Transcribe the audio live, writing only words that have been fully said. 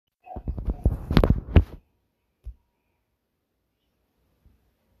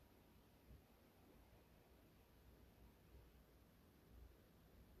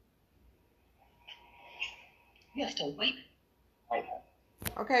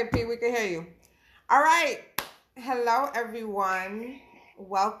Okay, P, we can hear you. All right. Hello, everyone.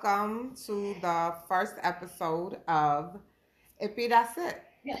 Welcome to the first episode of Epi Das It.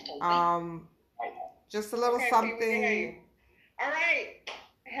 Just a little something All right.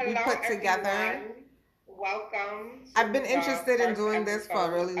 we put together. Welcome. I've been interested in doing this for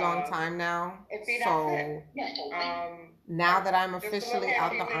a really long time now. So now that I'm officially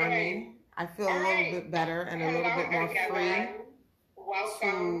out the Army, I feel a little bit better and a little bit more free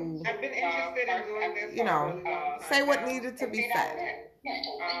to, I've been interested in doing this, say what needed to be said.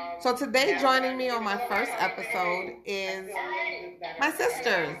 So today, joining me on my first episode is my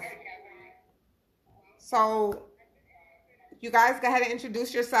sisters. So you guys go ahead and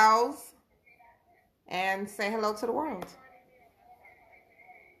introduce yourselves and say hello to the world.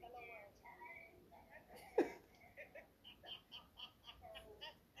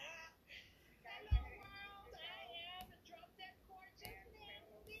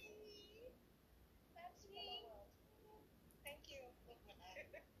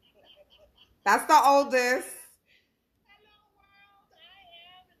 That's the oldest. Hello world, I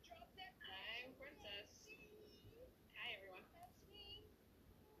am the drop dead. I'm Princess. Hi everyone. That's me.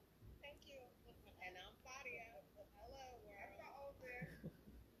 Thank you. And I'm Claudia. Hello world.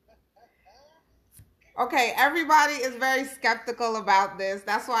 Okay, everybody is very skeptical about this.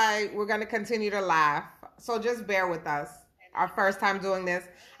 That's why we're going to continue to laugh. So just bear with us. Our first time doing this.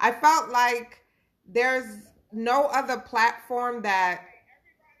 I felt like there's no other platform that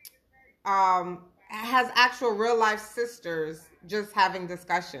has actual real life sisters just having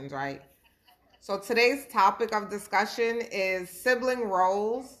discussions, right? So today's topic of discussion is sibling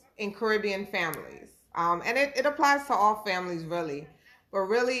roles in Caribbean families. And it applies to all families really, but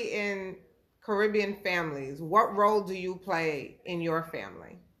really in Caribbean families, what role do you play in your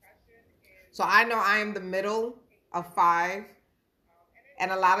family? So I know I am the middle of 5,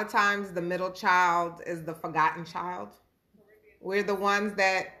 and a lot of times the middle child is the forgotten child. We're the ones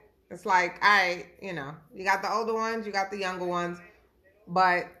that it's like, all right, you got the older ones, you got the younger ones,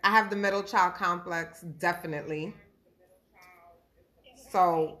 but I have the middle child complex, definitely.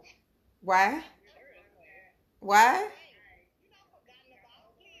 So, what? What?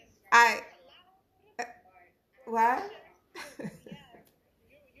 What?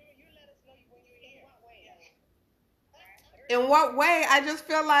 In what way? I just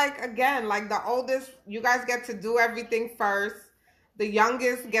feel like, again, like the oldest, you guys get to do everything first. The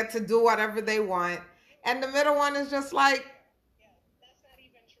youngest get to do whatever they want. And the middle one is just like,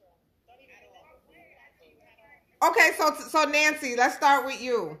 okay, so Nancy, let's start with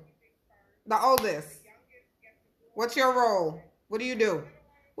you. The oldest. What's your role? What do you do?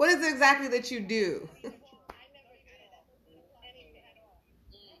 What is it exactly that you do?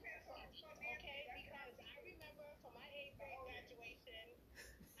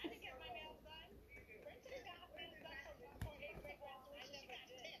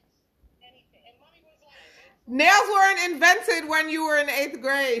 Nails weren't invented when you were in 8th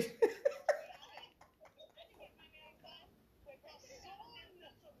grade.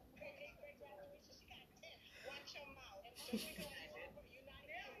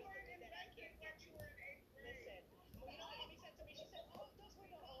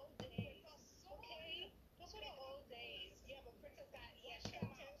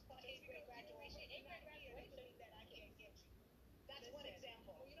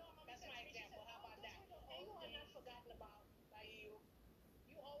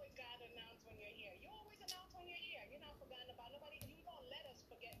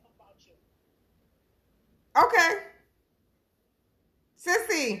 Okay.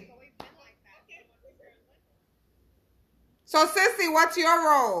 Sissy. So, Sissy, what's your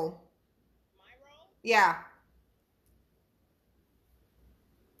role? My role? Yeah.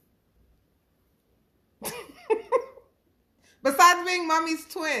 Besides being mommy's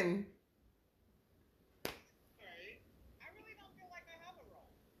twin. I really don't feel like I have a role.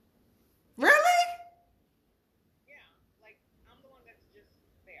 Really? Yeah, like I'm the one that's just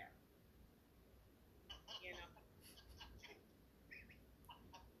there.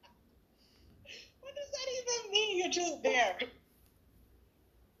 What does that even mean? You're just there.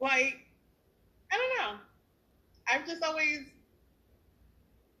 Like, I don't know. I've just always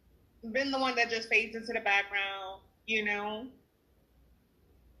been the one that just fades into the background,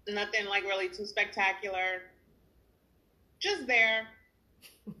 Nothing like really too spectacular. Just there.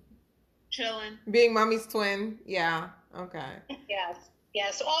 Chilling. Being mommy's twin. Yeah. Okay.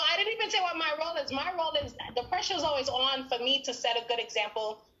 Yes. Oh, I didn't even say what my role is. My role is the pressure is always on for me to set a good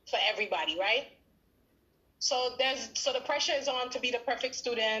example for everybody, right? So the pressure is on to be the perfect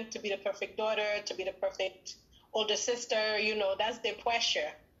student, to be the perfect daughter, to be the perfect older sister, you know, that's the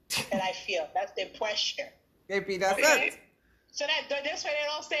pressure that I feel. That's the pressure. Epi, that's Okay? it. So that this way they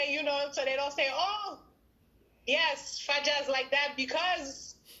don't say, you know, so they don't say, oh, yes, Faja's like that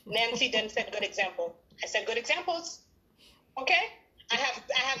because Nancy didn't set good example. I said good examples. Okay? I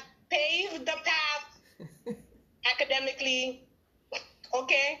have paved the path academically.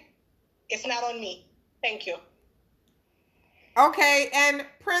 Okay? It's not on me. Thank you. Okay, and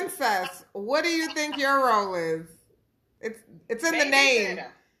Princess, what do you think your role is? It's in the name.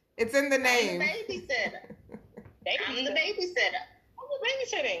 Babysitter. It's in the I'm name. the babysitter. I'm the babysitter. I'm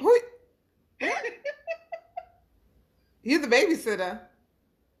babysitting. Who? You the babysitter.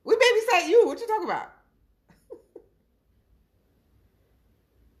 We babysat you. What you talking about?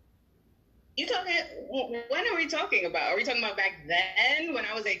 You talking? When are we talking about? Are we talking about back then when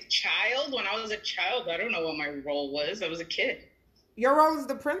I was a child? When I was a child, I don't know what my role was. I was a kid. Your role is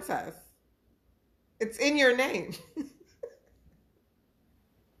the princess. It's in your name.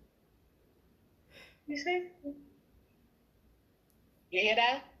 You see? You hear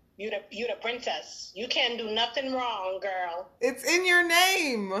that? You the princess. You can't do nothing wrong, girl. It's in your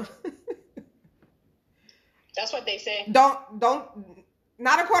name. That's what they say. Don't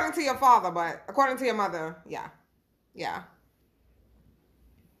not according to your father, but according to your mother. Yeah.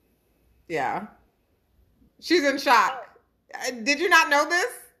 She's in shock. Did you not know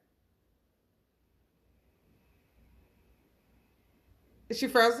this? Is she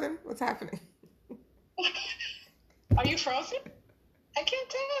frozen? What's happening? Are you frozen? I can't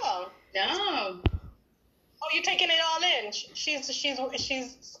tell. No. Oh, you're taking it all in.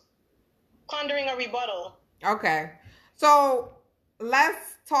 She's pondering a rebuttal. Okay. So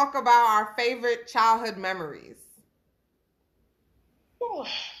let's talk about our favorite childhood memories. Ooh.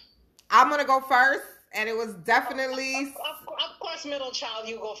 I'm going to go first, and it was definitely... Of course, middle child,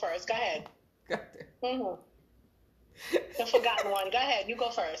 you go first. Go ahead. Mm-hmm. The forgotten one. Go ahead. You go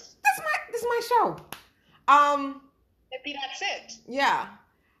first. This is my show. Epi, that's it. Yeah.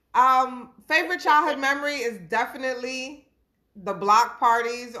 Favorite childhood memory is definitely the block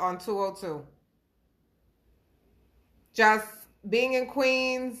parties on 202. Just being in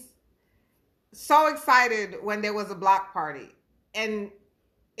Queens, so excited when there was a block party. And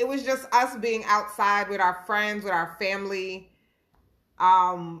it was just us being outside with our friends, with our family,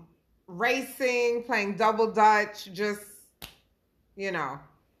 racing, playing double dutch, just, you know,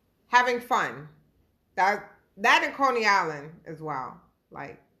 having fun. That in Coney Island as well.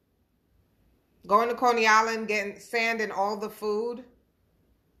 Like, going to Coney Island, getting sand in all the food.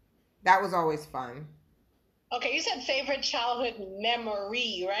 That was always fun. Okay, you said favorite childhood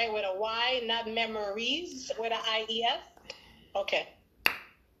memory, right? With a Y, not memories, with an IES? Okay.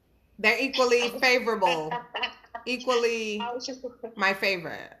 They're equally favorable. Equally my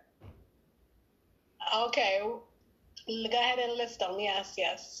favorite. Okay. Go ahead and list them.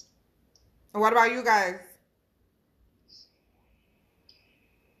 Yes. And what about you guys?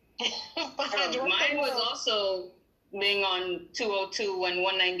 Mine was also being on 202 and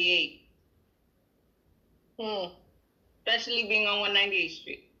 198. Especially being on 198th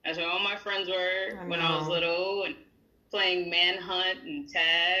Street. That's where all my friends were when I was little, and playing manhunt and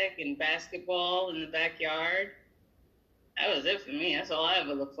tag and basketball in the backyard. That was it for me. That's all I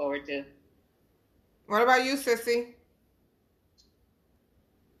ever look forward to. What about you, Sissy?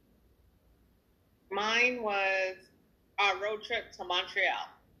 Mine was our road trip to Montreal.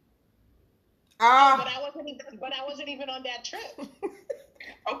 But I wasn't even on that trip.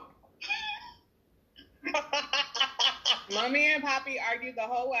 Oh. Mommy and Poppy argued the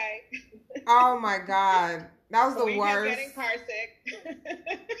whole way. Oh my God. That was the we worst. We getting car sick.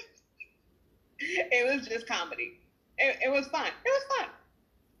 It was just comedy. It was fun. It was fun.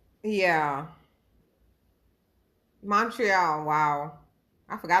 Yeah. Montreal, wow.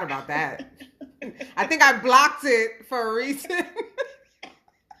 I forgot about that. I think I blocked it for a reason.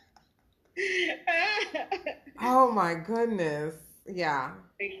 Oh my goodness. Yeah.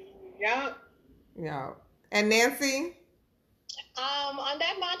 Yeah. And Nancy? On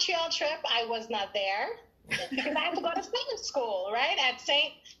that Montreal trip, I was not there because I had to go to summer school, right? At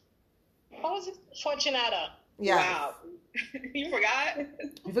what was it? Fortunata. Yeah. Wow. You forgot?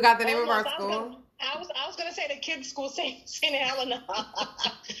 You forgot the name of our school? I was gonna say the kids' school, St. Helena. I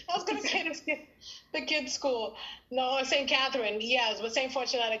was gonna say the kids' school. No, St. Catherine. Yes, but St.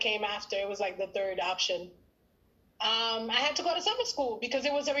 Fortunata came after. It was like the third option. I had to go to summer school because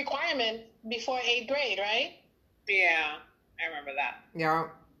it was a requirement before 8th grade, right? Yeah, I remember that. Yeah.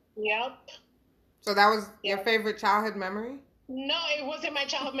 Yep. So that was your favorite childhood memory? No, it wasn't my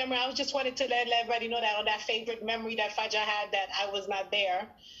childhood memory. I just wanted to let everybody know that on that favorite memory that Faja had, that I was not there.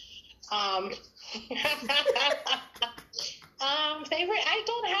 Um, favorite? I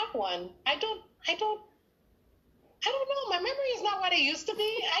don't have one. I don't know. My memory is not what it used to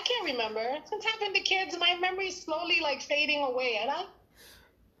be. I can't remember. Since having the kids, my memory is slowly like fading away. And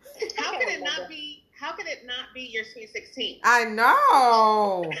How could it not be? How could it not be your Sweet 16? I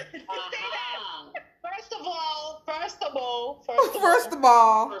know. First of all, First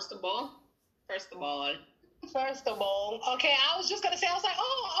of all. Okay, I was just gonna say, I was like,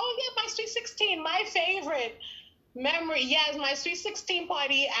 oh yeah, my Sweet 16, my favorite memory. Yes, my Sweet 16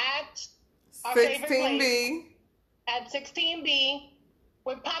 party at our favorite place. 16B. At 16B,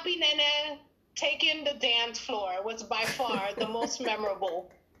 with Papi Nene taking the dance floor was by far the most memorable.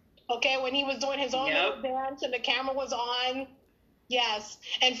 Okay, when he was doing his own little dance and the camera was on. Yes,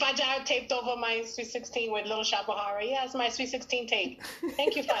 and Fajar taped over my Sweet 16 with Little Shapahara. Yes, my Sweet 16 tape.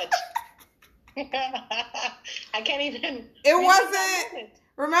 Thank you, Fudge. I can't even. It wasn't.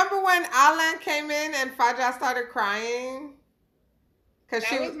 Remember when Alan came in and Fajar started crying? That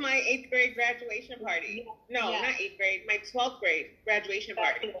was my 8th grade graduation party. No, not 8th grade. My 12th grade graduation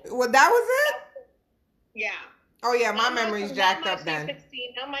party. Well, that was it? Yeah. Oh, yeah, my memory's jacked up then.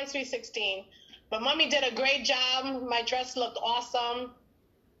 Not my Sweet 16. But Mommy did a great job. My dress looked awesome.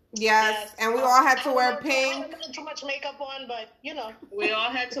 Yes, and we all had to wear pink. I didn't too much makeup on, but you know. We all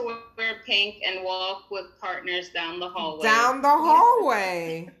had to wear pink and walk with partners down the hallway.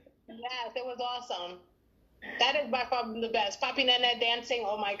 Yes, it was awesome. That is by far the best. Papi Nene dancing.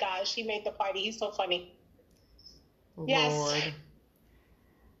 Oh my gosh, he made the party. He's so funny. Lord. Yes.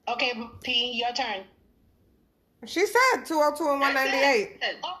 Okay, P, your turn. She said 202 and 198.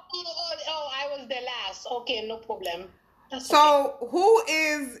 Oh, I was the last. Okay, no problem. That's so, who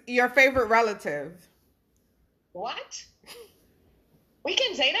is your favorite relative? What? We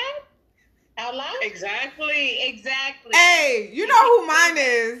can say that out loud? Exactly. Hey, you know who mine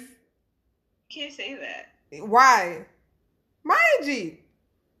is. Can't say that. Why? Maya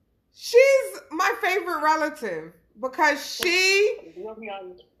she's my favorite relative because she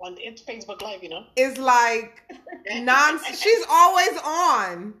on it's Facebook Live, you know. Is like she's always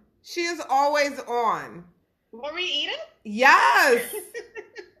on. She is always on. Marie Eden? Yes.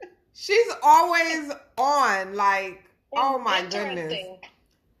 She's always on. Like, oh my goodness.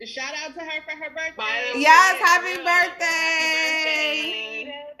 Shout out to her for her birthday. Yes, happy birthday.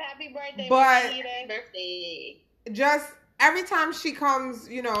 Happy birthday. But birthday. Just every time she comes,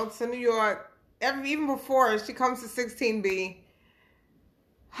 you know, to New York, even before she comes to 16B,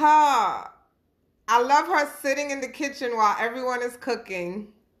 I love her sitting in the kitchen while everyone is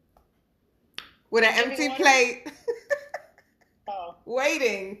cooking with an empty plate,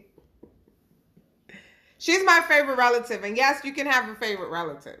 waiting. She's my favorite relative. And yes, you can have a favorite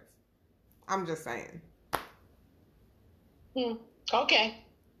relative. I'm just saying. Okay.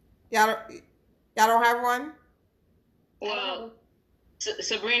 Y'all don't have one? Well,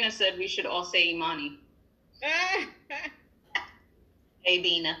 Sabrina said we should all say Imani. Hey,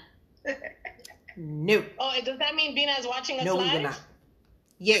 Bina. No. Oh, does that mean Bina is watching us live? No, we do not.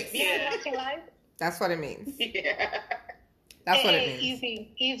 Yes. Bina is watching live? That's what it means. Yeah. That's what it means.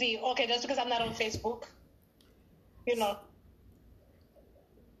 Easy. Okay, just because I'm not on Facebook. You know.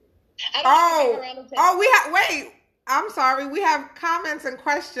 Wait. I'm sorry. We have comments and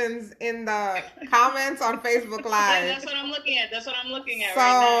questions in the comments on Facebook Live. Yeah, that's what I'm looking at.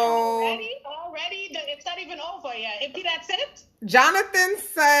 Right now. Already? It's not even over yet. Epi Das It? Jonathan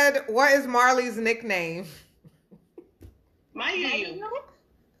said, what is Marley's nickname? Mayu.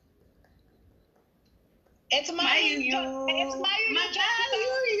 It's Mayu. It's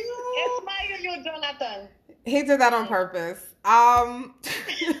Mayu, Jonathan. He did that on purpose.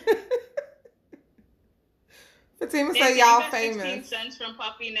 Fatima said y'all famous. 16 cents from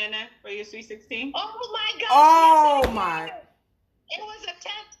Papi Nene for your Sweet 16. Oh my God. Oh my. It was a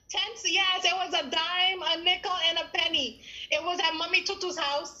 10 yes, it was a dime, a nickel, and a penny. It was at Mommy Tutu's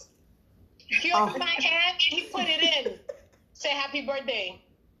house. He opened my hand and he put it in. Say happy birthday.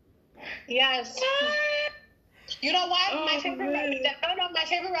 Yes. You know what? My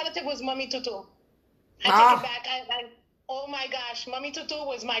favorite relative was Mommy Tutu. I take it back. Oh my gosh, Mommy Tutu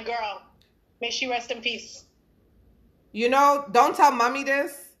was my girl. May she rest in peace. You know, don't tell Mommy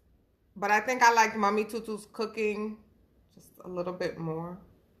this, but I think I like Mommy Tutu's cooking just a little bit more.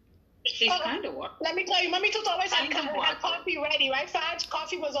 She's kind of what? Let me tell you, Mommy Tutu always had coffee ready, right, Fudge?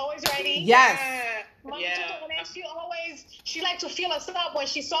 Coffee was always ready. Yes. Mommy Tutu, and then she liked to feel us up when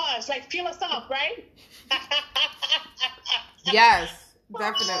she saw us, like feel us up, right? Yes,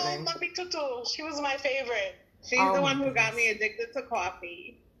 definitely. Oh, Mommy Tutu, she was my favorite. She's the one who got me addicted to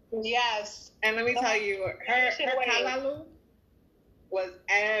coffee. Yes. And let me tell you, her kalalu, was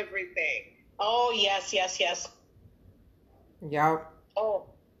everything. Oh, yes, yes, yes. Yep. Oh,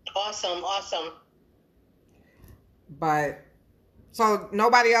 awesome, awesome. But so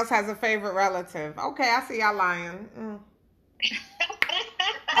nobody else has a favorite relative. Okay, I see y'all lying.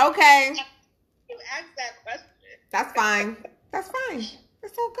 Okay, You asked that question. that's fine. That's fine.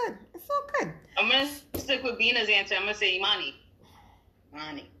 It's all good. It's all good. I'm going to stick with Bina's answer. I'm going to say Imani.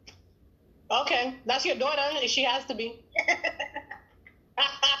 Imani. Okay, that's your daughter. She has to be.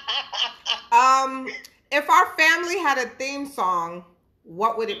 If our family had a theme song,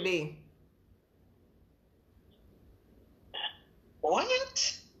 what would it be?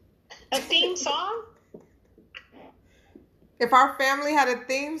 What? A theme song? If our family had a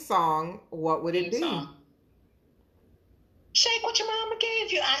theme song, what would it be? Song. Shake what your mama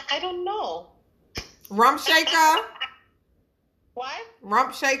gave you. I don't know. Rump Shaker? What?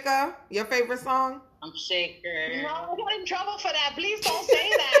 Rump Shaker? Your favorite song? I'm shaker. No, I got in trouble for that. Please don't say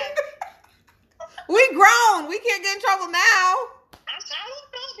that. We grown. We can't get in trouble now. I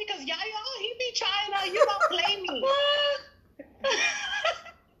don't know because y'all, he be trying to, you don't play me.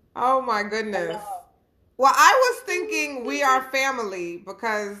 Oh my goodness. Well, I was thinking We Are Family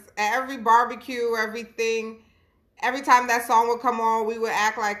because at every barbecue, everything, every time that song would come on, we would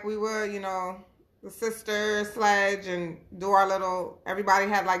act like we were, you know, the sister sledge and do our little, everybody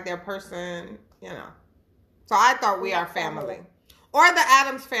had like their person, you know. So I thought We Are Family. Or the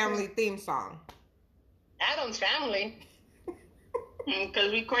Addams Family theme song. Addams Family.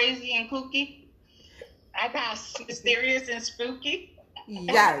 Because we crazy and kooky. I pass. Mysterious and spooky.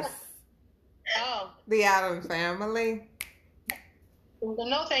 Yes. Oh. The Addams Family.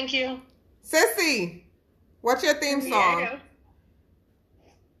 No, thank you. Sissy, what's your theme song? Yeah.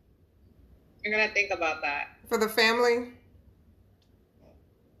 I'm gonna think about that. For the family?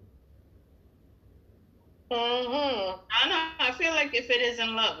 Mm-hmm. I don't know. I feel like if it is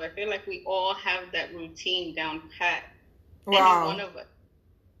in love, I feel like we all have that routine down pat. Wow. Any one of us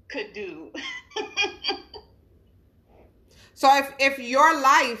could do. So if your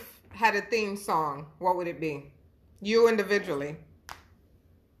life had a theme song, what would it be? You individually.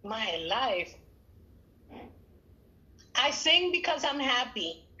 My life. I sing because I'm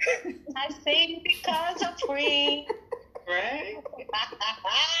happy. I sing because I'm free. Right?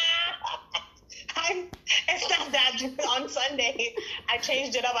 It's not that on Sunday I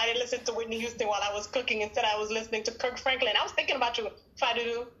changed it up. I didn't listen to Whitney Houston while I was cooking. Instead, I was listening to Kirk Franklin. I was thinking about you,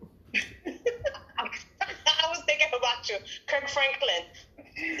 Fadulu. I was thinking about you, Kirk Franklin.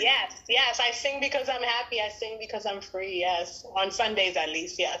 Yes. I sing because I'm happy. I sing because I'm free. Yes, on Sundays at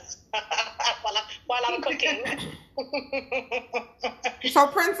least. Yes, while I'm cooking. So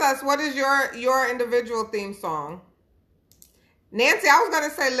Princess, what is your individual theme song? Nancy, I was gonna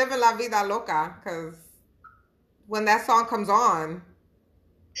say "Living La Vida Loca" because when that song comes on,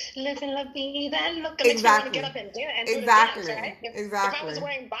 Living la vida loca. Exactly. Makes me want to get up and dance. Exactly. Dance, right? If I Exactly. was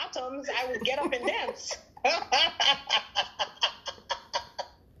wearing bottoms, I would get up and dance.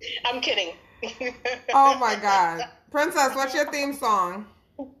 I'm kidding. Oh my God, Princess, what's your theme song?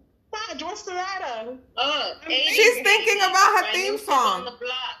 Fudge, what's the matter? She's thinking about her theme song. On the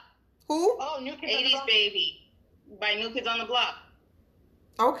block. Who? Oh, New Kids on the 80s Block. Baby by New Kids on the Block.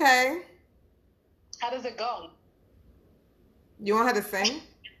 Okay. How does it go? You want her to sing?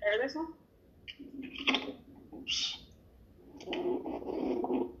 Heard this one?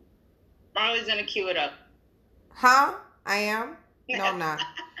 Marley's gonna cue it up. Huh? I am? No, I'm not.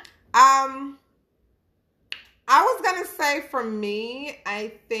 I was gonna say for me,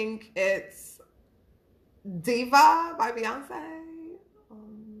 I think it's Diva by Beyonce.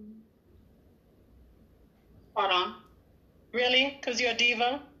 Spot on. Really? Because you're a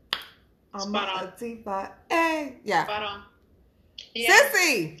diva? I'm Spot on. a diva. Hey, yeah. Spot on. Yeah.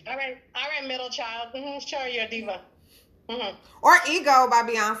 Sissy All right, middle child. Sure, you're a diva. or Ego by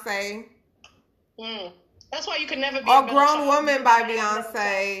Beyonce That's why you could never be or a middle Grown child. Woman by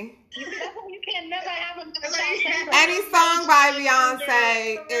Beyonce. That's why you can never have a middle child syndrome. Any song by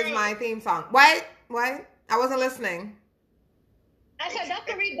Beyonce is my theme song. Wait. I wasn't listening. I said that's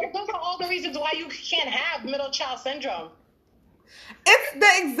the reason. Those are all the reasons why you can't have middle child syndrome. It's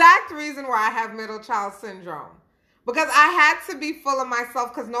the exact reason why I have middle child syndrome. Because I had to be full of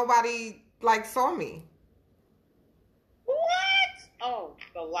myself because nobody saw me. What? Oh,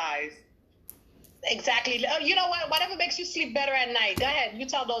 the lies. Exactly. You know what? Whatever makes you sleep better at night. Go ahead. You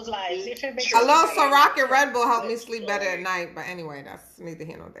tell those lies. If it makes A you little sleep better at Ciroc and Red Bull helped me sleep better at night. But anyway, that's neither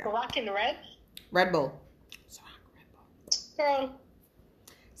here nor there. night. Rock and red? Red Bull. Ciroc, Red Bull. Girl.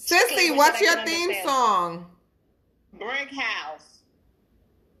 Sissy, what's your theme song? Brick house.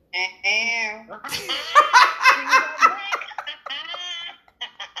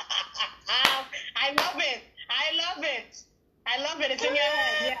 love it. I love it. I love it. It's in your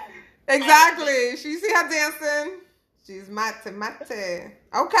head. Yeah. Exactly. She see her dancing. She's mate. Okay.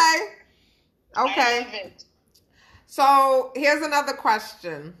 I love it. So here's another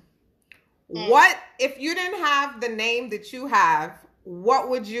question. What if you didn't have the name that you have? What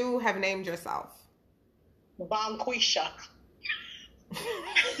would you have named yourself? Bonquisha.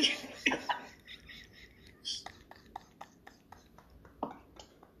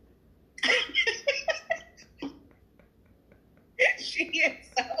 She is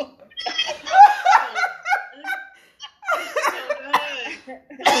so good.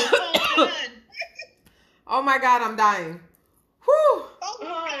 Oh my God, I'm dying. Whew. Oh my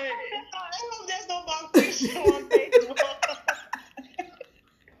God. I hope there's no Bonquisha on Facebook.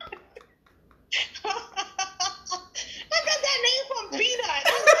 I got that name from Peanut.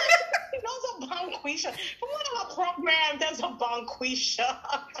 He knows a Bonquisha. From one of our programs, there's a Bonquisha.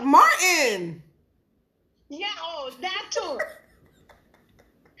 Martin. Yeah, oh, that too.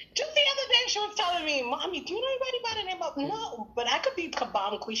 Just the other day, she was telling me, Mommy, do you know anybody by the name of... No, but I could be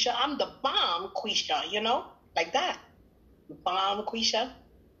Bomb Quisha. I'm the Bomb Quisha, you know? Like that. Bomb Quisha.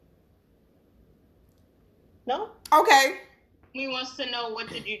 No? Okay. He wants to know, what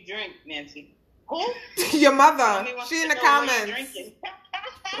did you drink, Nancy? Who? Your mother. Mommy wants She to in the know comments.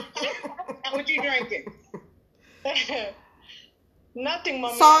 What you drinking? What you drinking? Nothing,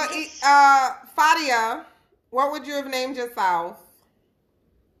 Mommy. So, Fadia, what would you have named yourself?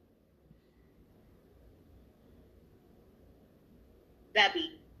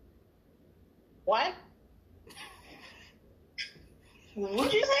 Debbie. What?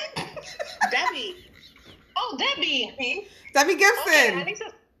 What'd you say? Debbie. Oh, Debbie. Debbie Gibson. Okay,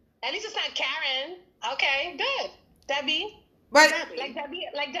 at least it's not Karen. Okay, good. Debbie. But Debbie.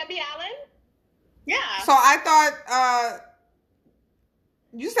 Like Debbie Allen? Yeah. so I thought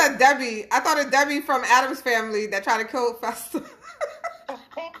you said Debbie. I thought of Debbie from Addams Family that tried to kill Festa.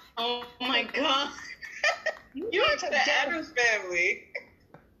 Oh my God. You are to the Addams Family.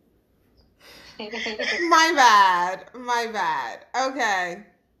 My bad. Okay.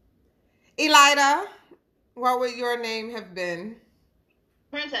 Elida, what would your name have been?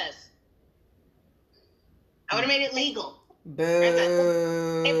 Princess. I would have made it legal. Boo.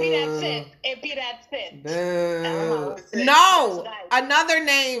 Epi that's it. Boo. No, another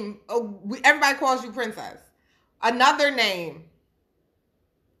name. Everybody calls you Princess. Another name.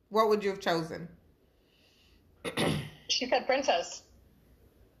 What would you have chosen? She said Princess.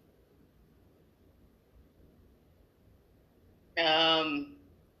 I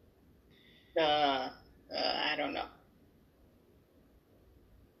don't know.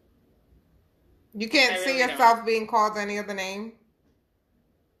 You can't see yourself being called any other name?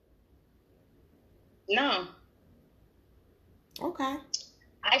 No. Okay.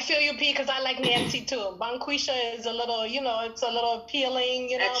 I feel you, P, because I like Nancy too. Bonquisha is a little, it's a little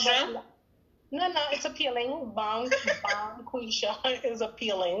appealing, Extra? But no, it's appealing. Bonquisha is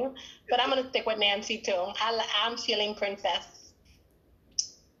appealing. But I'm going to stick with Nancy too. I'm feeling Princess.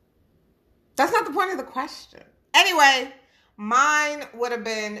 That's not the point of the question. Anyway, mine would have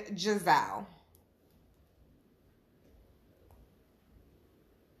been Giselle.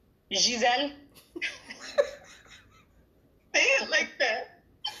 Giselle? Say it like that.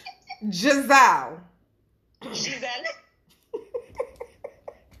 Giselle.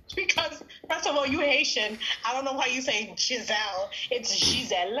 Because, first of all, you Haitian. I don't know why you say Giselle. It's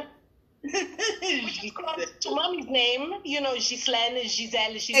Giselle. To mommy's name, Ghislaine,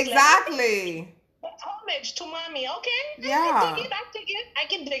 Giselle. Exactly. That's homage to mommy. Okay. Yeah. I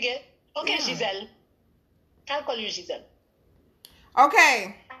can dig it. Okay, yeah. Giselle. I'll call you Giselle.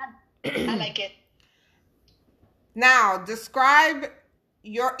 Okay. I like it. Now, describe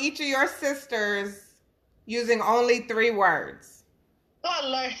each of your sisters using only 3 words. Oh,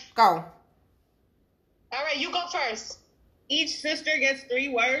 Lord. Go. All right, you go first. Each sister gets 3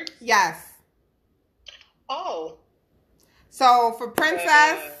 words? Yes. Oh. So, for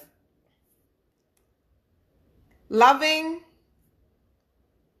Princess, loving,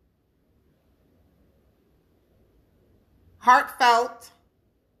 heartfelt,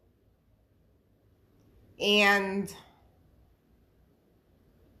 and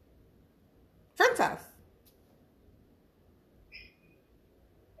Princess.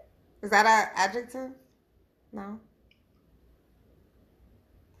 Is that an adjective? No.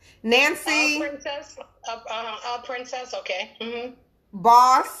 Nancy. Princess. Princess. Okay. Mm-hmm.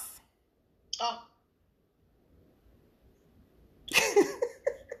 Boss. Oh.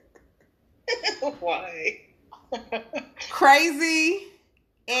 Why? Crazy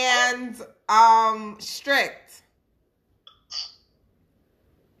and strict.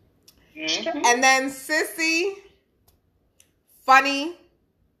 Mm-hmm. And then sissy, funny.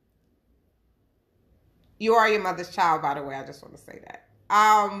 You are your mother's child, by the way. I just want to say that.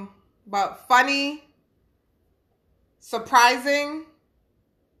 But funny, surprising,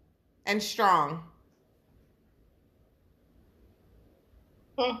 and strong.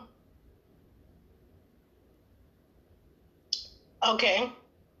 Okay.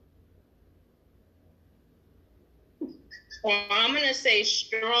 Well, I'm going to say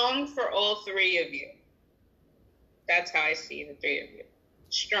strong for all three of you. That's how I see the three of you.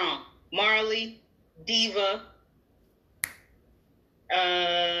 Strong. Marley, diva.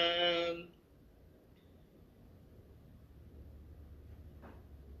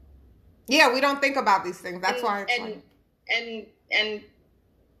 Yeah, we don't think about these things. That's why it's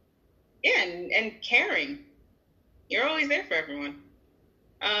and caring. You're always there for everyone.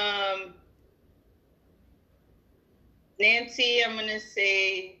 Nancy, I'm gonna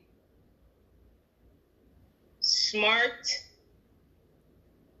say smart.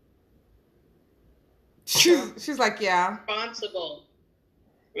 She's like, yeah. Responsible.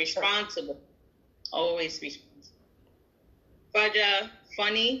 Always responsible. Faja,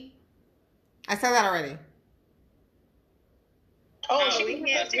 funny. I said that already. She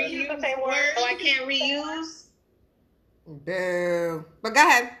can't reuse the same word. Oh, I can't reuse? Boo. But go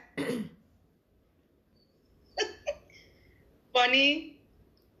ahead. Funny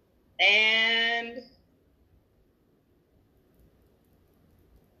and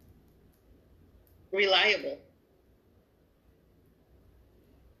reliable.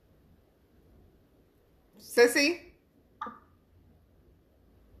 Sissy?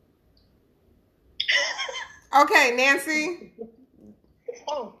 Okay, Nancy.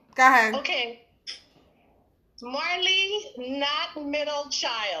 Oh. Go ahead. Okay. Marley, not middle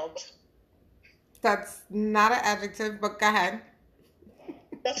child. That's not an adjective, but go ahead.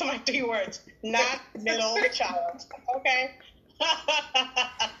 That's my 3 words. Not middle child. Okay.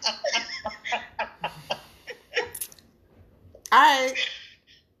 All right.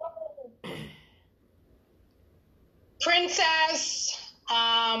 Princess.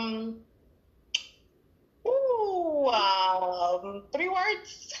 3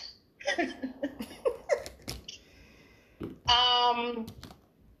 words.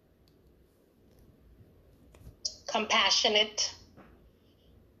 Compassionate.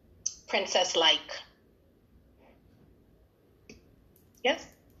 Princess-like. Yes.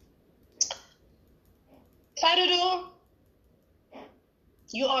 Fadudu,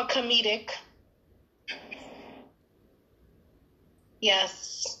 you are comedic.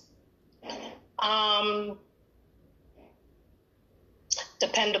 Yes.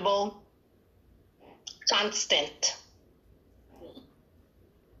 Dependable. Constant.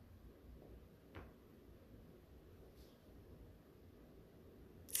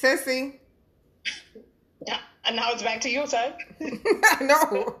 Sissy. Yeah, and now it's back to you, son.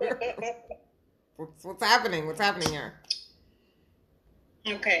 No. What's happening? What's happening here?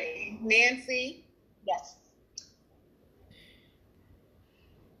 Okay. Nancy. Yes.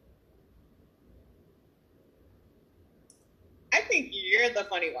 I think you're the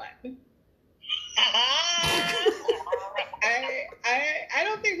funny one. I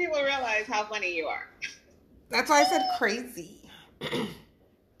don't think people realize how funny you are. That's why I said crazy.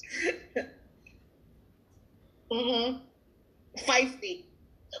 Mm-hmm. Feisty.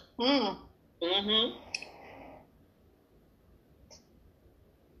 Mm-hmm.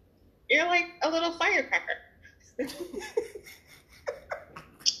 You're like a little firecracker.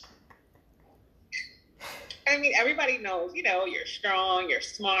 I mean, everybody knows, you're strong, you're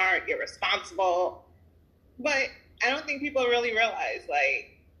smart, you're responsible. But I don't think people really realize,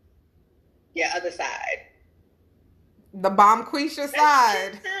 your other side. The Bomquisha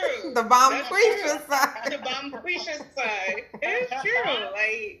side. True. The Bomquisha side. The Bomquisha side. It's true.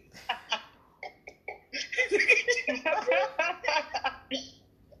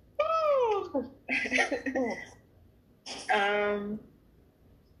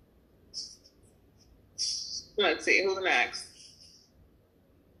 Let's see, who's next?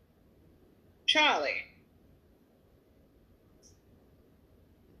 Charlie.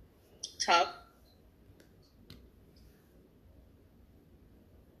 Tough.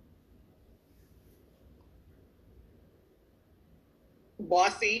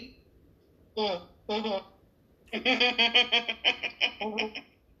 Bossy. Mm-hmm. Mm-hmm.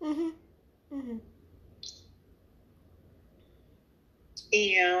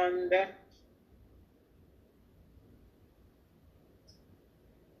 And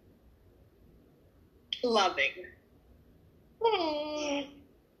loving. Mm-hmm.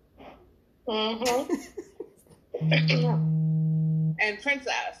 And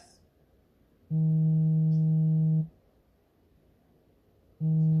princess.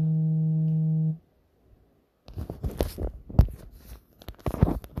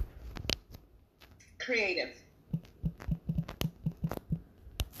 creative.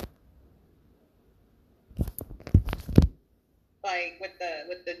 Like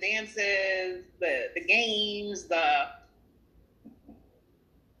with the dances, the games, the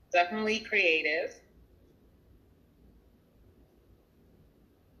definitely creative.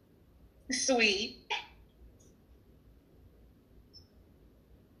 Sweet.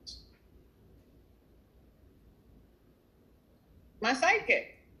 My sidekick.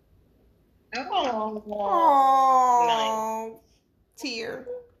 Oh, Oh, tear.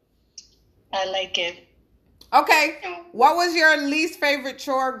 I like it. Okay, what was your least favorite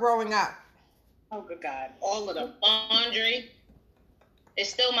chore growing up? Oh, good God. All of them. Laundry is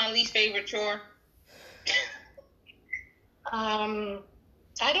still my least favorite chore. I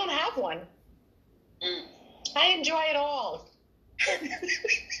don't have one. I enjoy it all.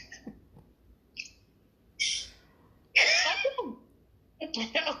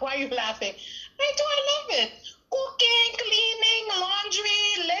 Why are you laughing? I love it. Cooking, cleaning,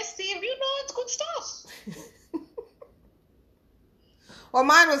 laundry, lessive, it's good stuff. Well,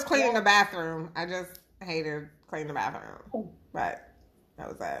 mine was cleaning the bathroom. I just hated cleaning the bathroom. But that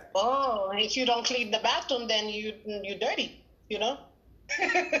was it. Oh, if you don't clean the bathroom, then you're dirty,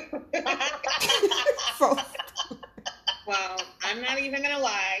 So, Well, I'm not even going to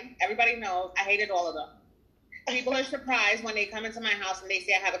lie. Everybody knows I hated all of them. People are surprised when they come into my house and they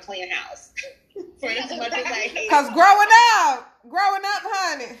say I have a clean house. For as much as I hate it. because growing up,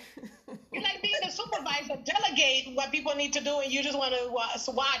 honey. You like being the supervisor, delegate what people need to do, and you just want to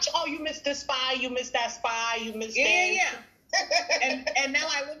watch. Oh, you missed this spy, you missed that spy, you missed this. Yeah. And now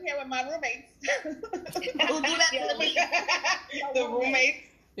I live here with my roommates. Who do that to me? The roommates.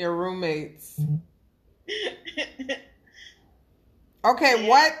 Your roommates. Okay,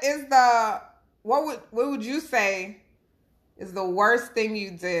 what would you say is the worst thing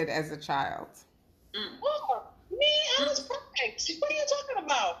you did as a child? Oh, me, I was perfect. What are you talking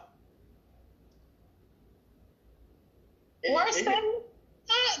about? Worst thing?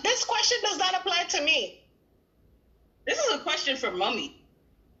 This question does not apply to me. This is a question for Mummy.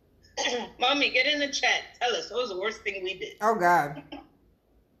 Mummy, get in the chat. Tell us, what was the worst thing we did? Oh, God.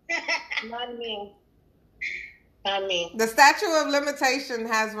 Not me. Not me. The statute of limitation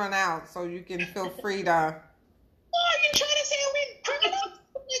has run out, so you can feel free to... Oh, you trying to say we criminal?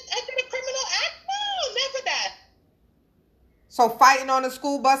 I did a criminal act? No, never that. So fighting on the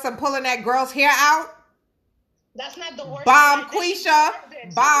school bus and pulling that girl's hair out? That's not the worst. Bomb Quisha.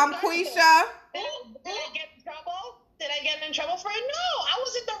 Bomb Quisha. Did I get in trouble? Did I get in trouble for it? No, I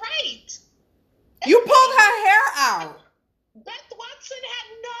was in the right. You pulled her hair out. Beth Watson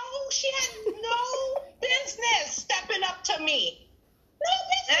she had no business stepping up to me. No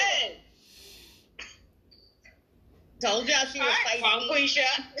business. Told y'all she was fighting. Bomb Quisha.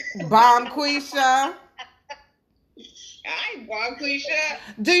 Bomb Quisha. Hi, Bomb Quisha.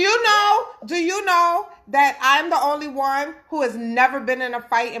 Do you know that I'm the only one who has never been in a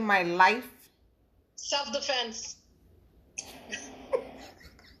fight in my life? Self-defense.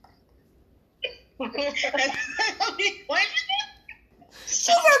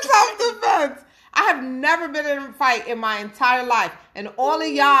 She said self-defense. I have never been in a fight in my entire life. And all of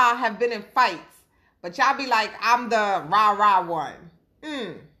y'all have been in fights. But y'all be like, I'm the rah-rah one.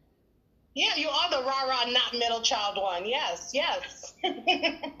 Yeah, you are the rah-rah, not middle child one. Yes.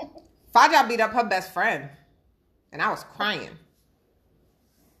 Faja beat up her best friend. And I was crying.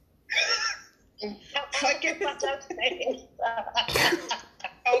 Oh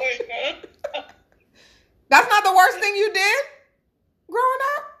my God. That's not the worst thing you did growing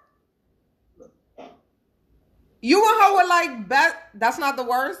up? You and her were like, that's not the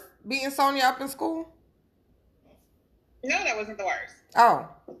worst? Beating Sonia up in school? No, that wasn't the worst. Oh.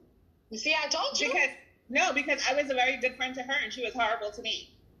 You see, I told you. Because I was a very good friend to her and she was horrible to me.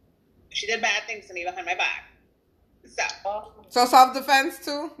 She did bad things to me behind my back. So self-defense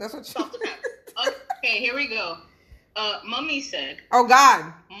too? That's what you... Self-defense. Okay, here we go. Mummy said, oh,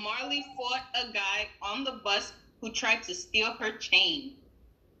 God. Marley fought a guy on the bus who tried to steal her chain.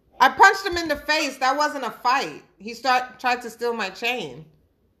 I punched him in the face. That wasn't a fight. He tried to steal my chain.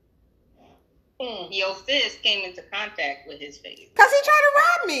 Your fist came into contact with his face. Because he tried to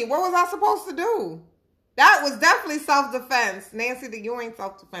rob me. What was I supposed to do? That was definitely self-defense. Nancy, you ain't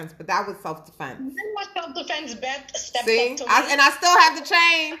self-defense, but that was self-defense. Then my self-defense Beth stepped See? up to me. And I still have the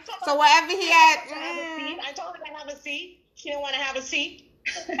chain. So wherever he had... I told her to have a seat. She didn't want to have a seat.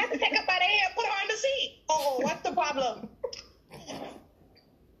 I had to take her by the hair and put her in the seat. Oh, what's the problem?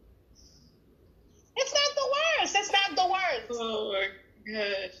 It's not the worst. It's not the worst. Oh, my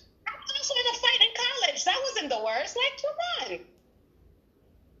gosh. I was also in a fight in college. That wasn't the worst. Like, come on.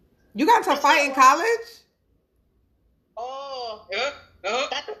 You got into a fight in college? Oh, Yep.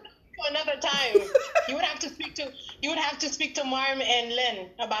 that's for another time. You would have to speak to Marm and Lynn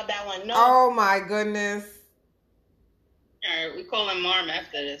about that one. No. Oh my goodness. All right, we call him Marm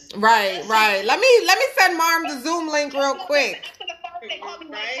after this. Right. Let me send Marm the Zoom link real quick. After the fight, they call me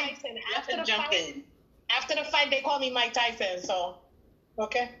Mike Right? Tyson. You have to jump in. After the fight, they call me Mike Tyson. So,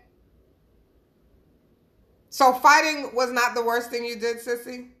 okay. So fighting was not the worst thing you did,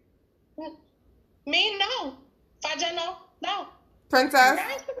 sissy? Me, no. Faja, no. Princess?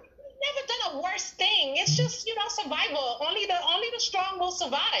 Guys, never done a worse thing. It's just, survival. Only the strong will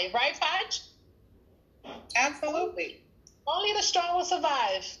survive, right, Fudge? Absolutely. Only the strong will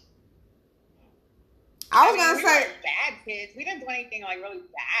survive. I was we gonna say weren't bad kids. We didn't do anything like really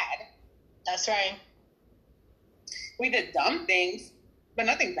bad. That's right. We did dumb things, but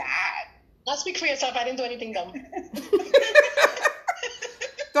nothing bad. Now speak for yourself. I didn't do anything dumb.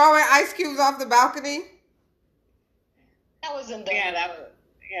 throwing ice cubes off the balcony. That wasn't dumb. Yeah, that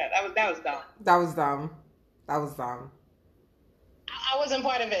was dumb. That was dumb. That was dumb. I wasn't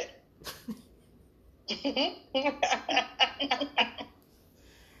part of it.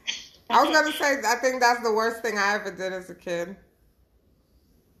 I was gonna say I think that's the worst thing I ever did as a kid.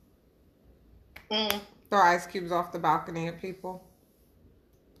 Throw ice cubes off the balcony at people.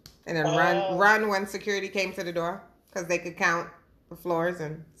 And then run when security came to the door. Because they could count the floors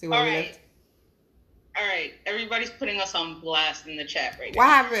and see where we lived. All right. Everybody's putting us on blast in the chat right What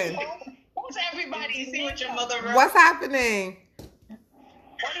now. happened? Who's everybody? You see what your mother wrote? What's happening?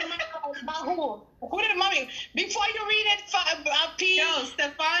 About who? Who did mommy? Before you read it, P. Yo,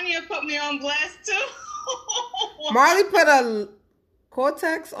 Stefania put me on blast too. Marley put a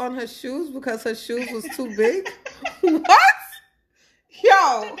Cortex on her shoes because her shoes was too big. What?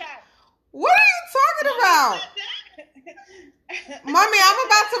 Yo, what are you talking about? Mommy, I'm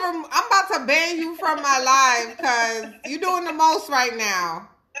about to ban you from my live because you're doing the most right now.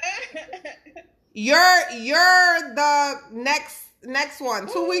 You're the next one.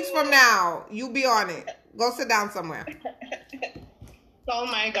 2 weeks from now, you'll be on it. Go sit down somewhere. Oh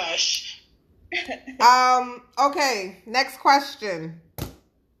my gosh. Okay, next question.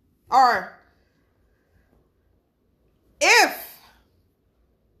 Or if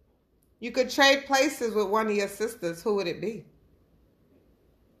you could trade places with one of your sisters, who would it be?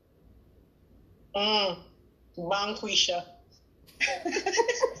 Bonquisha.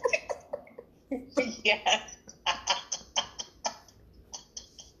 Yes.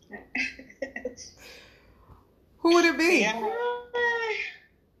 Who would it be? Yeah.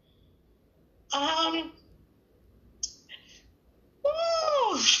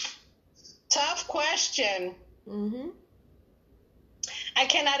 Tough question. Mm-hmm. I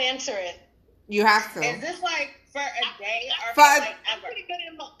cannot answer it. You have to. Is this like for a day or For- for like I'm ever?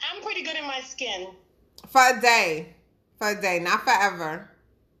 pretty good in my skin. For a day. For a day, not forever.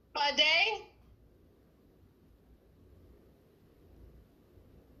 For a day?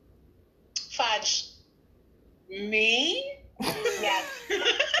 Fudge. Me? Yes.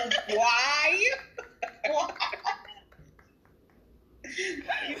 Why?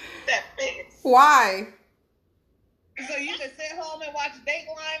 That face. Why? So you can sit home and watch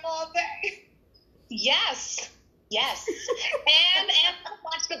Dateline all day? Yes. Yes. and I could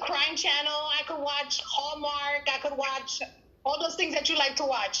watch the Crime Channel. I could watch Hallmark. I could watch all those things that you like to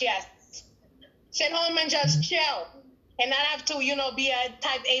watch. Yes. Sit home and just chill. And not have to, be a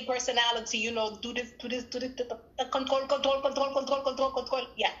type A personality, do this, control.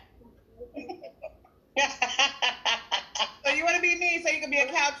 Yeah. So you want to be me so you can be a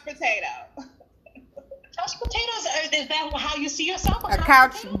couch potato? Couch potatoes, is that how you see yourself? A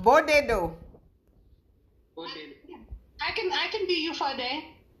couch potato. I can be you for a day.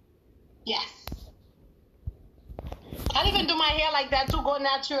 Yes. I'll even do my hair like that to go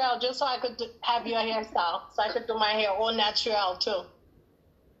natural, just so I could have your hairstyle. So I could do my hair all natural too.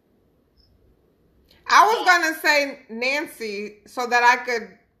 I was gonna say Nancy so that I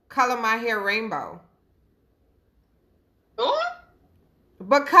could color my hair rainbow. What?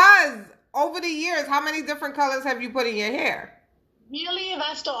 Because over the years, how many different colors have you put in your hair? Really?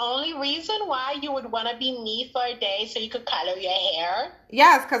 That's the only reason why you would want to be me for a day so you could color your hair?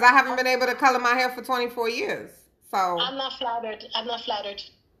 Yes, because I haven't been able to color my hair for 24 years. So I'm not flattered.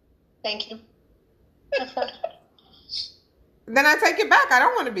 Thank you. Not flattered. Then I take it back. I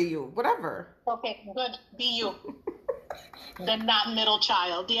don't want to be you. Whatever. Okay, good. Be you. The not middle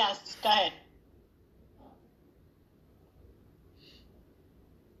child. Yes, go ahead.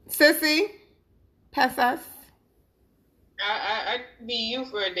 Sissy, pass us. I'd be you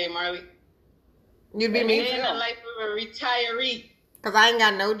for a day, Marley. You'd be me In too. the life of a retiree. Cause I ain't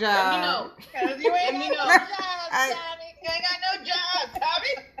got no job. Let me know. Because you ain't got no know. job, Tommy. You ain't got no job,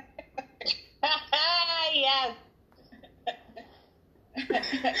 Tommy. Yes.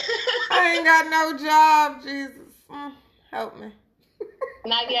 I ain't got no job, Jesus. Help me.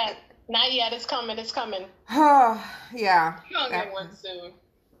 Not yet. Not yet. It's coming. It's coming. Yeah. You're gonna get one soon.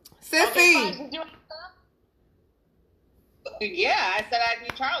 Sissy. Okay, fine. Did you- Yeah, I said I'd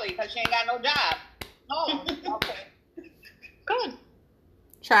be Charlie because she ain't got no job. Oh, okay. Good.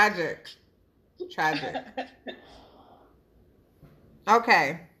 Tragic.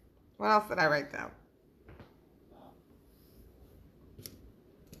 Okay. What else did I write down?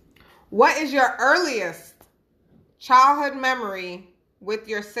 What is your earliest childhood memory with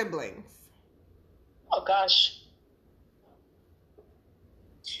your siblings? Oh, gosh.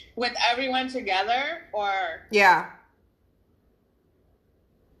 With everyone together, or Yeah.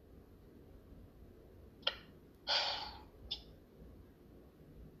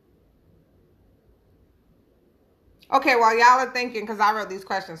 Okay, while y'all are thinking, because I wrote these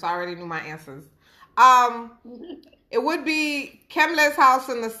questions, so I already knew my answers. It would be Kemle's house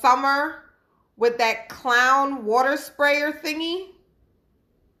in the summer with that clown water sprayer thingy.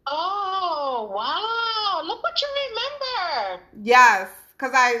 Oh, wow. Look what you remember. Yes,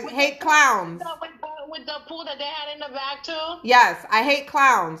 because I hate clowns. With the pool that they had in the back, too? Yes, I hate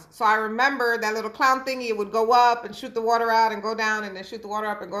clowns. So I remember that little clown thingy. It would go up and shoot the water out and go down and then shoot the water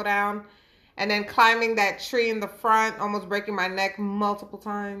up and go down. And then climbing that tree in the front, almost breaking my neck multiple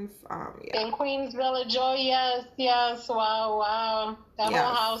times. Yeah. In Queens Village, oh, yes. Wow. That Yes.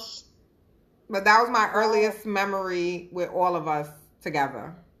 whole house. But that was my earliest memory with all of us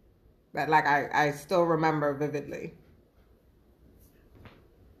together. That like I still remember vividly.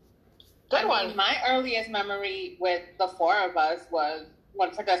 Good one. My earliest memory with the four of us was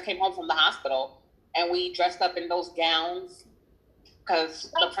when Princess came home from the hospital and we dressed up in those gowns because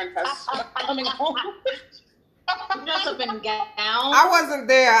the princess was coming home. Dress up in gown. I wasn't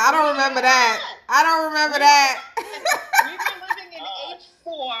there. I don't remember that. I don't remember that. We were living in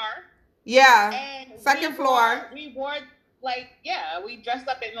H4. Yeah. And Second floor. We wore we dressed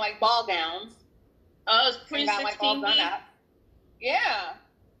up in like ball gowns. Oh, it was And got like all done pre-16. up.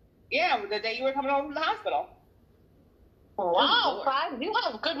 Yeah, the day you were coming home from the hospital. Wow, Pride, you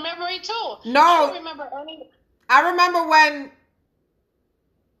have good memory, too. No. I don't remember any. I remember when...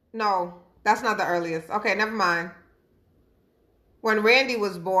 No, that's not the earliest. Okay, never mind. When Randy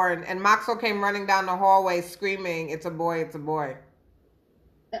was born and Moxo came running down the hallway screaming, "It's a boy, it's a boy."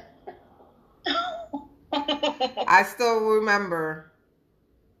 I still remember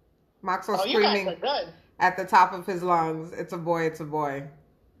Moxo Oh, you screaming guys are good. at the top of his lungs, "It's a boy, it's a boy."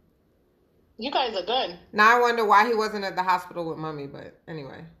 You guys are good. Now I wonder why he wasn't at the hospital with Mommy, but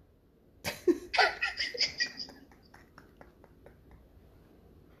anyway.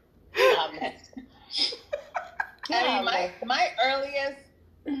 I mean, my earliest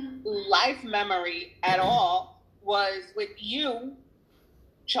life memory at all was with you,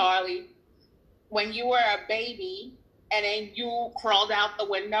 Charlie, when you were a baby and then you crawled out the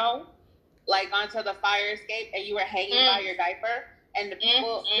window, like onto the fire escape, and you were hanging by your diaper. And the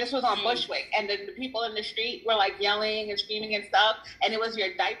people, this was on Bushwick, and then the people in the street were like yelling and screaming and stuff, and it was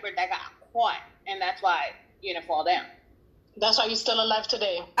your diaper that got caught, and that's why you didn't fall down. That's why you're still alive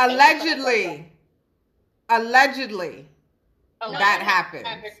today. Allegedly. Allegedly. Oh, that happened.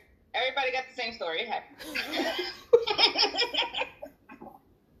 Everybody got the same story. It happened.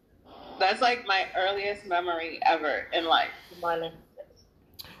 That's like my earliest memory ever in life.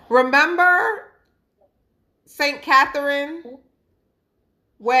 Remember St. Catherine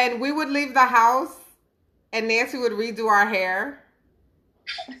when we would leave the house and Nancy would redo our hair?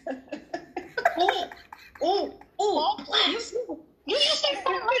 You say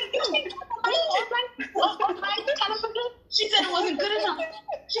She said it wasn't good enough.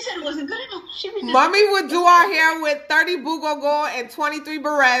 She said it wasn't good enough. Mommy would do our hair with 30 Boogogo and 23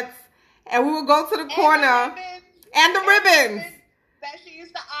 barrettes, and we would go to the corner. And the ribbons. That she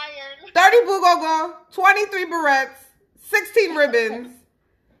used to iron. 30 Boogogo, 23 barrettes, 16 ribbons.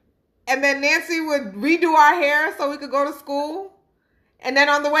 And then Nancy would redo our hair so we could go to school. And then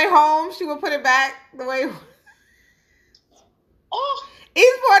on the way home, she would put it back the way... Oh,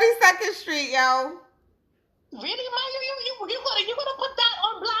 East 42nd Street, yo. really, Ma? You gonna put that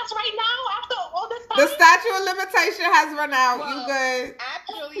on blast right now after all this time? The statute of limitation has run out. Well, You good?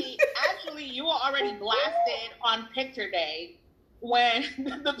 Actually, you were already blasted on picture day when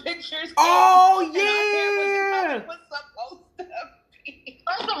the pictures came. Oh, and our hair wasn't how yeah. it was supposed to be.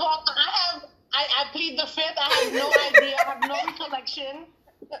 First of all, I plead the fifth. I have no idea. I have no recollection.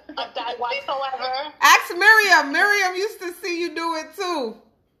 of that whatsoever. Ask Miriam. Miriam used to see you do it too.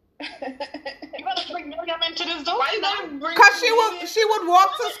 You gonna bring Miriam into this door? Why you gonna bring? Cause she would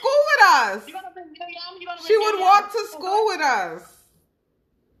walk to school with us. You gonna bring Miriam? You gonna bring She would Miriam? walk to school with us.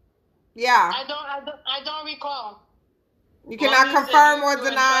 Yeah. I don't recall. You cannot confirm or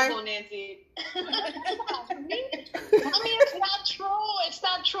deny. Trouble, Nancy. Mommy, it's not true. It's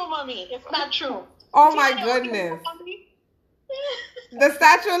not true, mommy. It's not true. Oh my goodness. The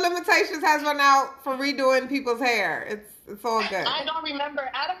statute of limitations has run out for redoing people's hair. It's all good. I don't remember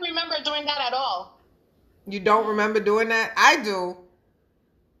doing that at all. You don't remember doing that? I do.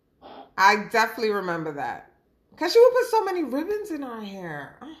 I definitely remember that. Because she would put so many ribbons in our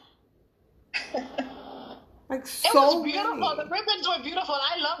hair. Like so It was beautiful. many. The ribbons were beautiful.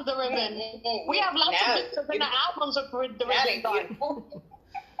 I love the ribbon. We have lots of pictures in the albums of the ribbons on.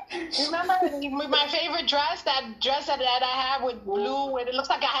 Remember my favorite dress? That dress that I have with blue, and it looks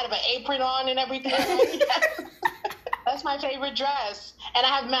like I had an apron on and everything. That's my favorite dress. And I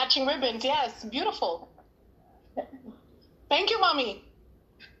have matching ribbons. Yes, beautiful. Thank you, mommy.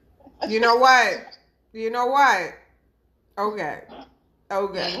 You know what? Okay.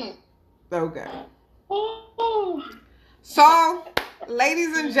 So,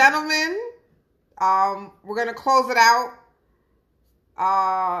 ladies and gentlemen, we're gonna close it out.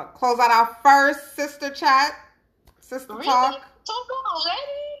 Close out our first sister chat, sister Really? talk. So good already?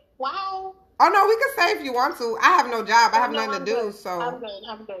 Wow. Oh no, we can say if you want to. I have no job. I have nothing to do. Good. So I'm good.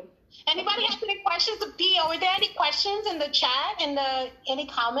 Anybody have any questions of P? Or are there any questions in the chat? Any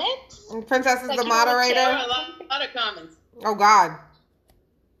comments? And Princess is Like the you wanna There moderator. are a lot of comments. Oh God.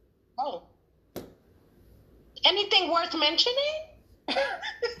 Oh. Anything worth mentioning?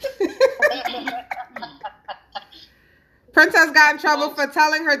 Princess got in trouble for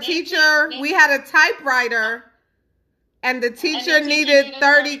telling her teacher we had a typewriter and the teacher needed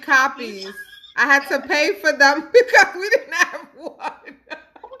 30 copies. I had to pay for them because we didn't have one. Who did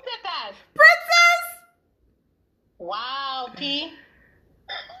that? Princess! Wow, P.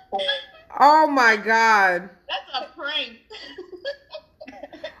 Oh my God. That's a prank.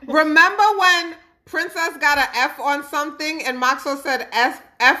 Remember when Princess got an F on something and Maxwell said F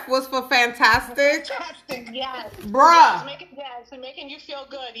was for fantastic? Yes. Bruh. Yes, making you feel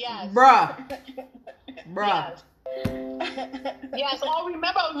good, yes. Bruh. Yes. Yes. Oh,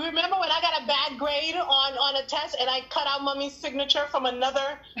 remember when I got a bad grade on a test and I cut out mommy's signature from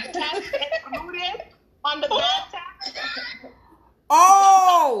another test and glued it on the bad test?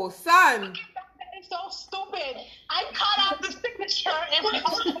 Oh, son. That is so stupid. I cut out the signature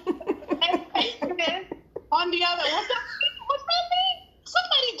and pasted it on the other. What's that mean?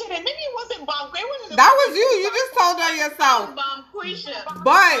 Somebody did it. Maybe it wasn't Bomb. That was you. You just told her yourself. Bomb Quisha.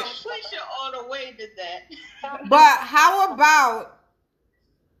 But Quisha all the way did that. But how about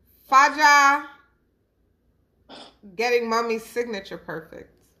Faja getting mommy's signature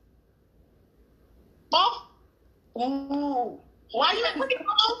perfect? Oh, Ooh. why you putting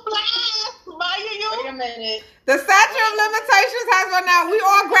on blast? Wait a minute. The statute of limitations has run out. We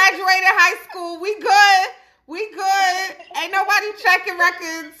all graduated high school. We good. Ain't nobody checking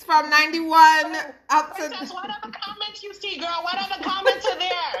records from 91 up to... Princess, what other comments you see, girl? What other comments are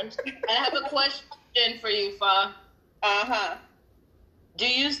there? I have a question for you, Fa. Uh-huh. Do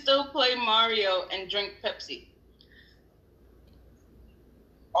you still play Mario and drink Pepsi?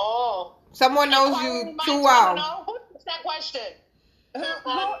 Oh. Someone knows you too well. Who asked that question?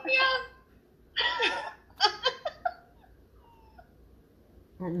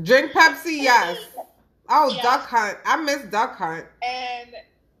 Drink Pepsi, yes. Oh, Yes. Duck Hunt. I miss Duck Hunt. And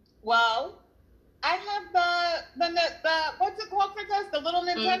well, I have the what's it called, Princess? The little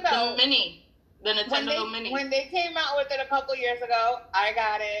Nintendo. The Mini. The Nintendo Mini. When they came out with it a couple years ago, I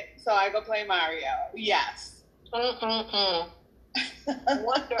got it, so I go play Mario. Yes. Wonderful.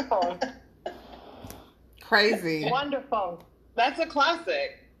 Crazy. Wonderful. That's a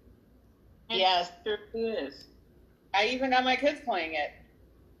classic. Yes. Sure is. I even got my kids playing it.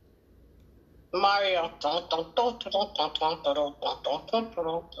 Mario.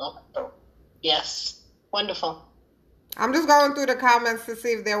 Yes. Wonderful. I'm just going through the comments to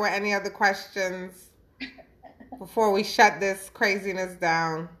see if there were any other questions before we shut this craziness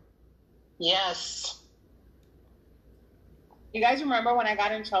down. Yes. You guys remember when I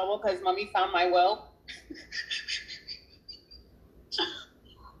got in trouble because Mommy found my will?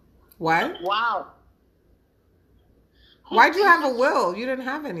 What? Wow. Why'd you have a will? You didn't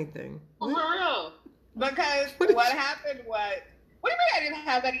have anything. For real. Because what happened was, what do you mean I didn't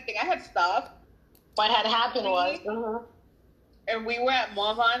have anything? I had stuff. What had happened was, And we were at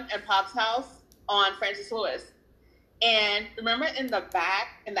Morvan and Pop's house on Francis Lewis. And remember in the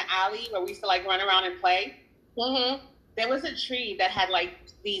back, in the alley where we used to like run around and play? Mm-hmm. There was a tree that had like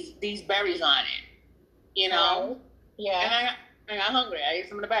these berries on it, you know? Yeah. And I got hungry. I ate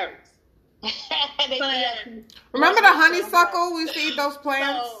some of the berries. Remember the honeysuckle? We used to eat those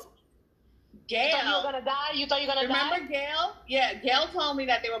plants. So, Gail, you thought you were gonna die? You thought you were gonna die? remember Gail? Yeah, Gail told me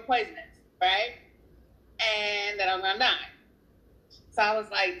that they were poisonous, right? And that I'm gonna die. So I was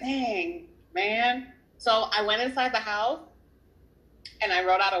like, dang, man. So I went inside the house and I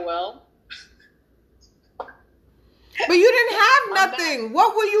wrote out a will. But you didn't have nothing.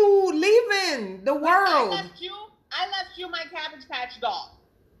 What were you leaving the world? I left you my Cabbage Patch doll.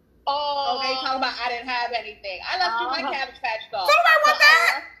 Oh. Okay, talk about I didn't have anything. I left you my Cabbage Patch doll. So I want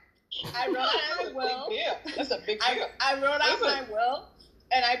that. I wrote out my will. That's a big deal. I wrote out my will,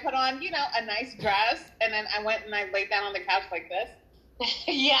 and I put on, a nice dress, and then I went and I laid down on the couch like this.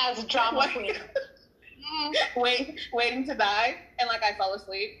 Yes, drama queen. Waiting to die, and like I fell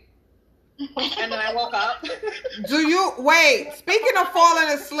asleep, and then I woke up. Speaking of falling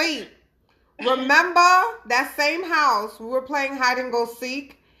asleep, remember that same house we were playing hide and go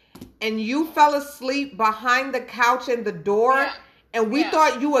seek, and you fell asleep behind the couch and the door. Yeah. And we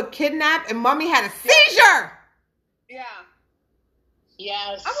thought you were kidnapped and mommy had a seizure. Yeah.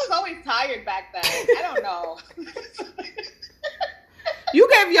 Yes. I was always tired back then. I don't know. You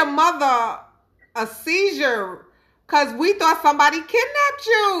gave your mother a seizure because we thought somebody kidnapped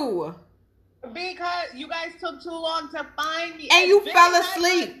you. Because you guys took too long to find me. And you fell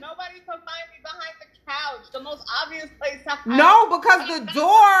asleep. Nobody could find me behind the couch. The most obvious place to hide. No, because the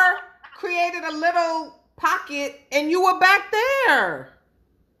door created a little pocket and you were back there.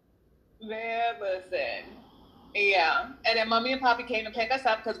 Man, listen. Yeah. And then mommy and papi came to pick us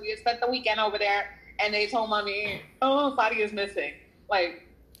up because we had spent the weekend over there, and they told mommy, oh, Fadi is missing. Like,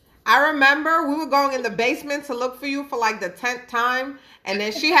 I remember we were going in the basement to look for you for like the 10th time, and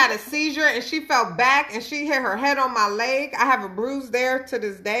then she had a seizure and she fell back and she hit her head on my leg. I have a bruise there to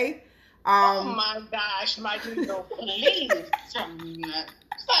this day. Oh my gosh, my dude, please. Stop it.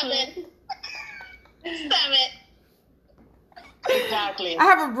 Stop it. Exactly. I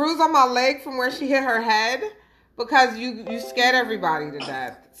have a bruise on my leg from where she hit her head because you scared everybody to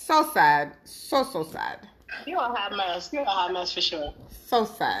death. So sad. So sad. You're a hot mess. You're a hot mess for sure. So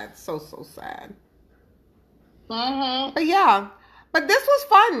sad. So sad. Mm-hmm. But yeah. But this was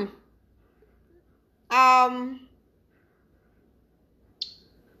fun.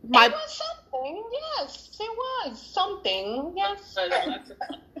 It was something. Yes, it was something. Yes.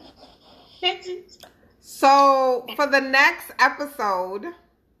 So for the next episode,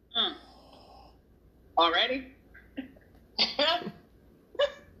 already?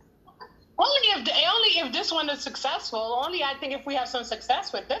 Only if this one is successful. Only I think if we have some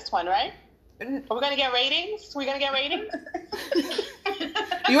success with this one, right? Are we gonna get ratings? We're gonna get ratings.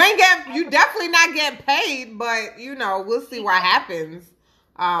 You definitely not getting paid, but we'll see what happens.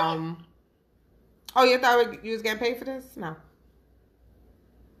 Oh, you thought you was getting paid for this? No.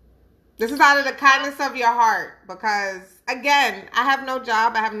 This is out of the kindness of your heart because, again, I have no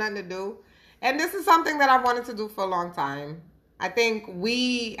job. I have nothing to do. And this is something that I've wanted to do for a long time. I think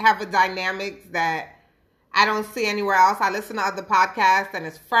we have a dynamic that I don't see anywhere else. I listen to other podcasts and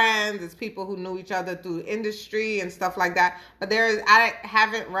it's friends, it's people who knew each other through industry and stuff like that. But I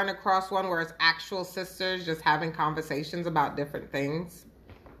haven't run across one where it's actual sisters just having conversations about different things.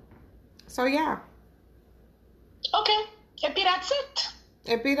 So, yeah. Okay. Epi, that's it.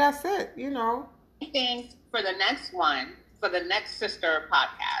 Epi, that's it, I think for the next one, for the next sister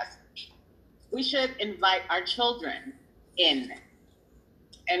podcast, we should invite our children in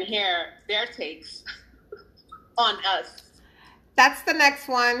and hear their takes on us. That's the next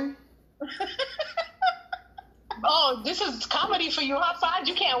one. Oh, this is comedy for you, huh, Fad?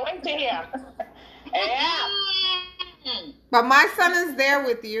 You can't wait to hear. Yeah. But my son is there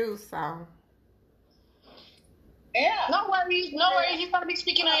with you, so. Yeah. No worries. He's going to be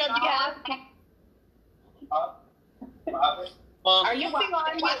speaking on your behalf. Are you still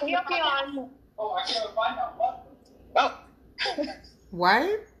on? He'll be on. Oh, I can't find out what. Oh.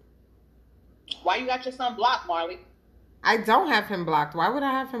 What? Why you got your son blocked, Marley? I don't have him blocked. Why would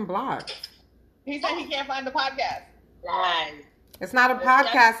I have him blocked? He said he can't find the podcast. Live. It's not a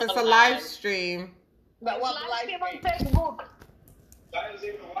podcast. It's a live stream. But what Live stream on stream? Facebook. I was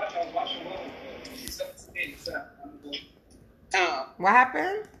able to watch. I was watching one. He said Oh. What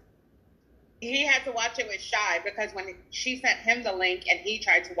happened? He had to watch it with Shy because when she sent him the link and he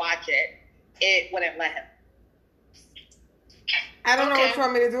tried to watch it, it wouldn't let him. I don't know what you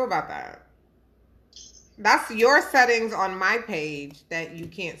want me to do about that. That's your settings on my page that you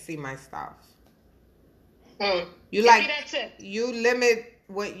can't see my stuff. You Maybe that's it. you limit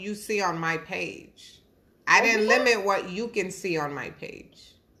what you see on my page. I didn't limit what you can see on my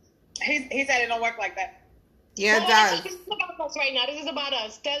page. He said it don't work like that. Yeah, No, it does. This is about us right now. This is about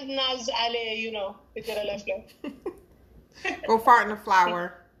us. Tell Naz, Ale, you know, it's the left left. Go fart in the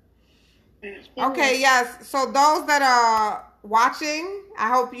flower. Okay, yes. So those that are watching, I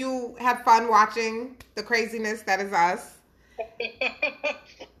hope you had fun watching the craziness that is us.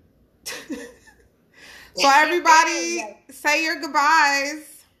 So everybody, say your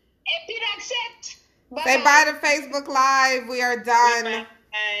goodbyes. Epi Das It. Say bye to Facebook Live. We are done.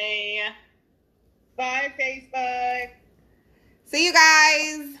 Bye. Bye, Facebook. See you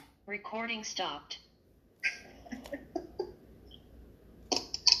guys. Recording stopped.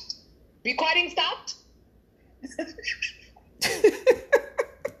 Recording stopped?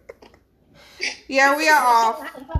 Yeah, we are off.